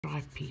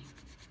stripy.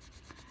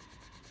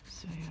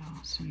 So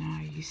yeah, so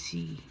now you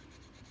see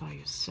by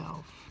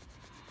yourself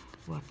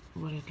what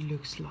it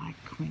looks like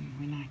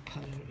when I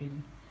color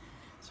in.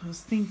 So I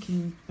was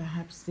thinking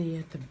perhaps there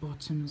at the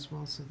bottom as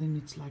well, so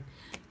then it's like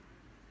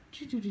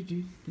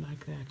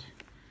like that.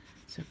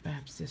 So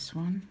perhaps this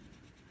one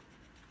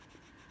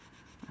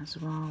as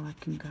well, I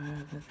can go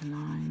over the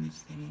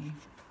lines there.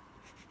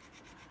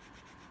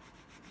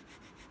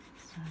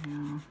 So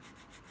yeah,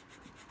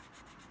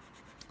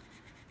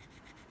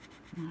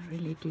 I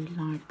really do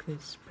like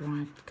this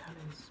bright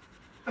colors.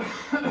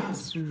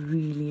 It's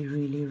really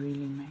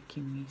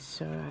making me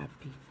so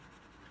happy.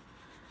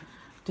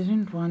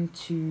 Didn't want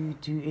to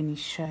do any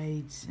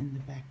shades in the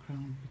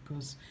background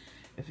because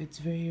if it's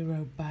very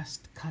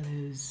robust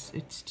colors,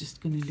 it's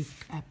just going to look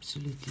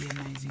absolutely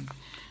amazing.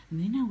 And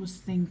then I was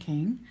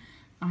thinking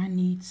I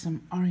need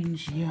some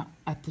orange here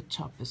at the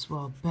top as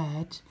well,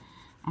 but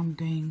I'm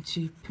going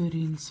to put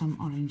in some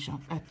orange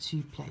at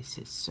 2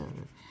 places. So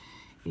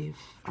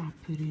if I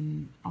put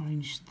in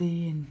orange there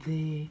and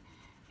there,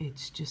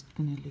 it's just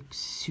going to look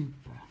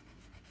super.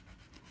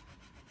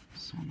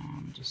 So now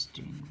I'm just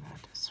doing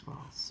that as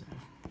well. So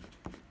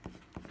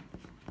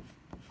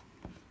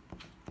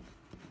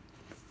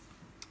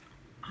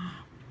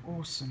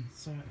awesome.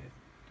 So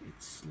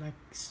it's like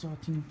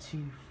starting to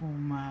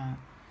form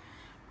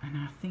and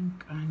I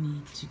think I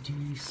need to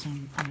do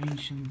some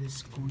orange in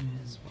this corner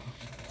as well.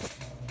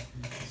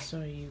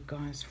 Sorry you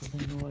guys for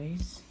the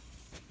noise.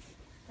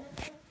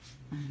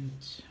 And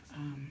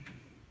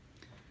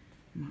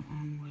my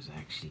arm was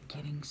actually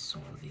getting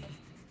sore there.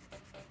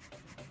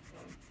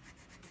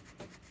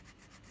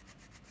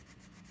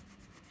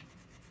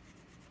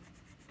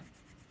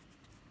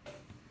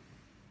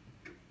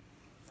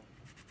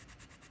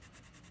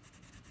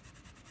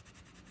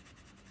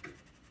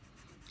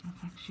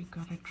 I've actually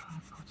got a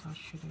tripod. I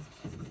should have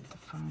put the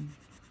phone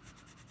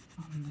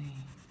on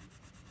there.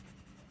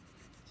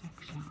 It's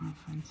actually an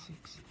iPhone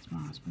 6. It's my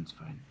husband's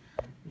phone.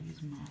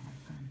 Here's my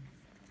iPhone.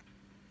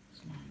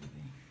 It's lying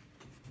there.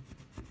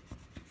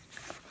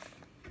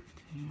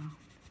 Yeah.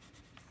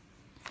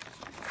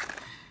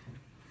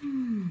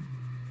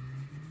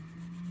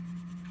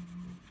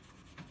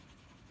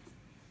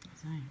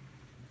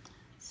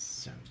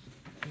 So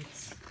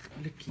it's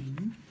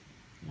looking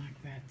like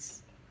that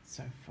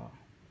so far.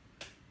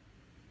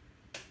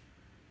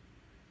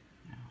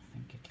 I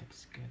think it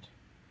looks good.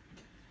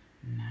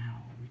 Now,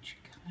 which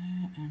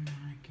color am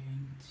I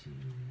going to?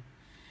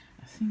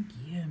 I think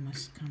here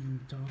must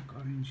come dark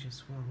orange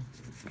as well.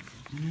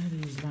 I know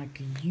there's like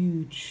a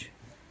huge,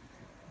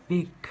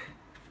 big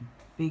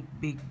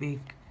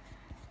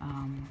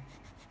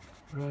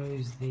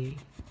rose there.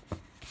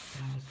 So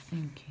I was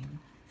thinking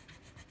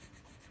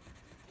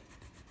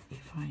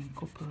if I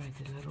incorporate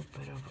a little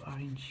bit of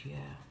orange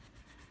here,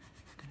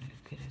 it's going to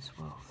look good as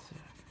well. So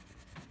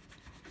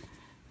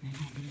then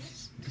I'm going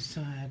to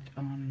decide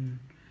on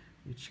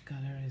which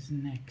color is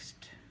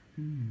next.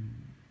 I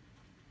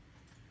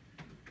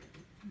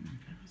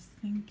was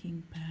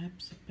thinking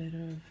perhaps a bit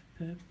of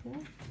purple.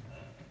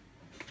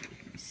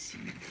 Let me see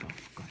if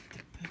I've got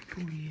the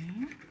purple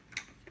here.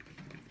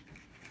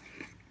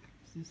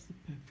 Is this the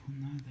purple?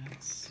 No,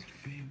 that's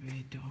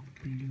very dark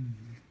blue.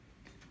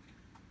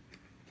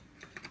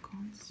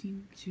 Can't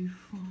seem to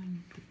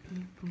find the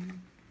purple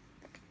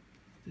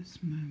this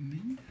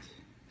moment.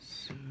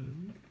 So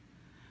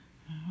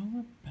how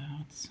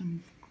about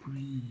some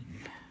green?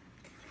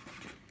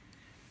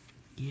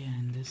 Yeah,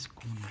 in this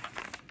corner.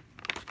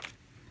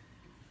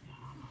 Yeah,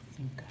 I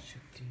think I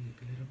should do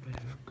a little bit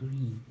of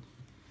green.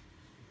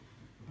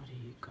 What do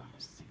you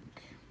guys think?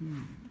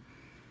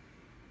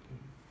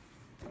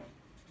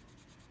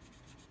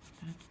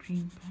 That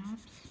green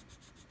perhaps?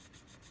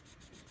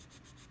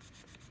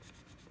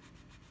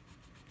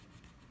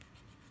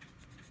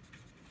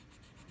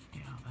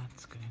 Yeah,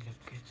 that's gonna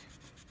look good.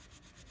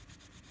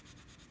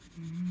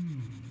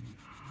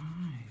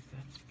 Nice,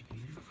 that's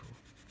beautiful.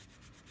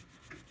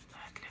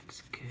 That looks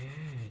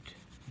good.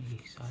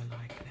 Yes, I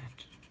like that.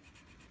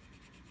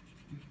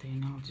 And then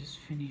I'll just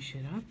finish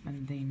it up,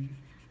 and then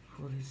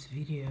for this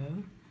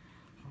video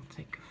I'll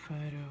take a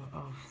photo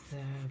of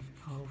the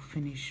whole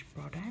finished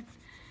product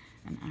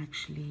and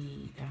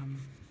actually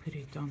put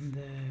it on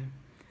the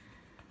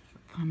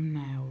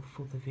thumbnail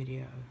for the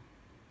video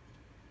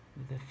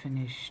with a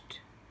finished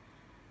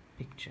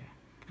picture.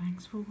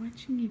 Thanks for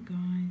watching, you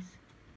guys.